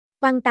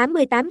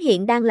One88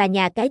 hiện đang là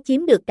nhà cái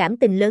chiếm được cảm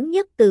tình lớn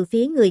nhất từ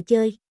phía người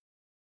chơi.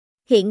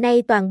 Hiện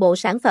nay toàn bộ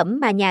sản phẩm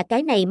mà nhà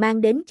cái này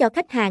mang đến cho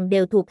khách hàng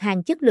đều thuộc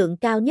hàng chất lượng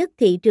cao nhất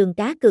thị trường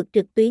cá cược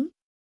trực tuyến.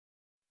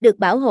 Được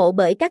bảo hộ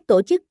bởi các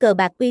tổ chức cờ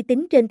bạc uy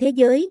tín trên thế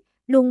giới,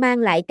 luôn mang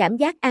lại cảm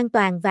giác an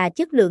toàn và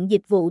chất lượng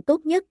dịch vụ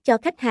tốt nhất cho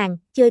khách hàng.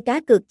 Chơi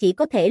cá cược chỉ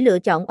có thể lựa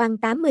chọn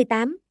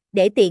One88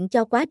 để tiện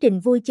cho quá trình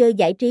vui chơi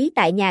giải trí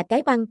tại nhà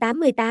cái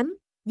One88.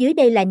 Dưới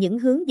đây là những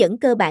hướng dẫn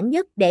cơ bản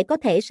nhất để có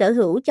thể sở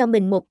hữu cho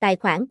mình một tài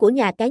khoản của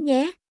nhà cái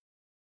nhé.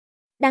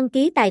 Đăng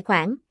ký tài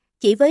khoản.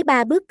 Chỉ với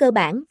 3 bước cơ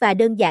bản và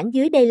đơn giản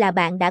dưới đây là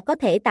bạn đã có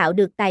thể tạo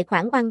được tài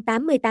khoản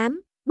One88.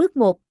 Bước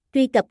 1.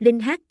 Truy cập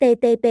link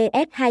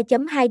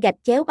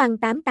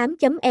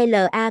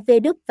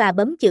https://one88.lav và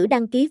bấm chữ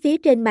đăng ký phía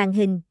trên màn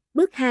hình.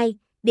 Bước 2.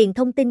 Điền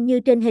thông tin như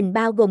trên hình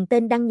bao gồm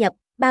tên đăng nhập,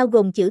 bao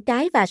gồm chữ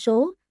cái và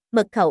số,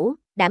 mật khẩu,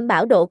 đảm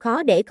bảo độ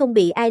khó để không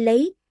bị ai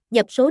lấy,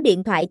 nhập số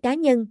điện thoại cá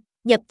nhân,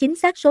 nhập chính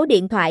xác số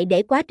điện thoại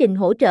để quá trình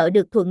hỗ trợ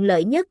được thuận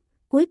lợi nhất.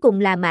 Cuối cùng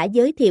là mã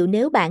giới thiệu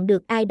nếu bạn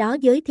được ai đó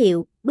giới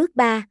thiệu. Bước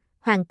 3.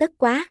 Hoàn tất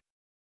quá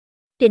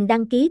trình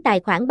đăng ký tài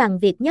khoản bằng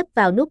việc nhấp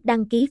vào nút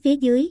đăng ký phía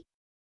dưới.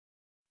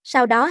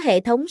 Sau đó hệ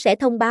thống sẽ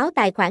thông báo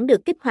tài khoản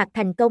được kích hoạt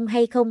thành công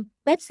hay không.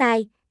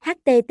 Website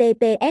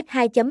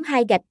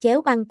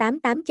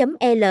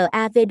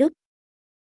https://one88.lav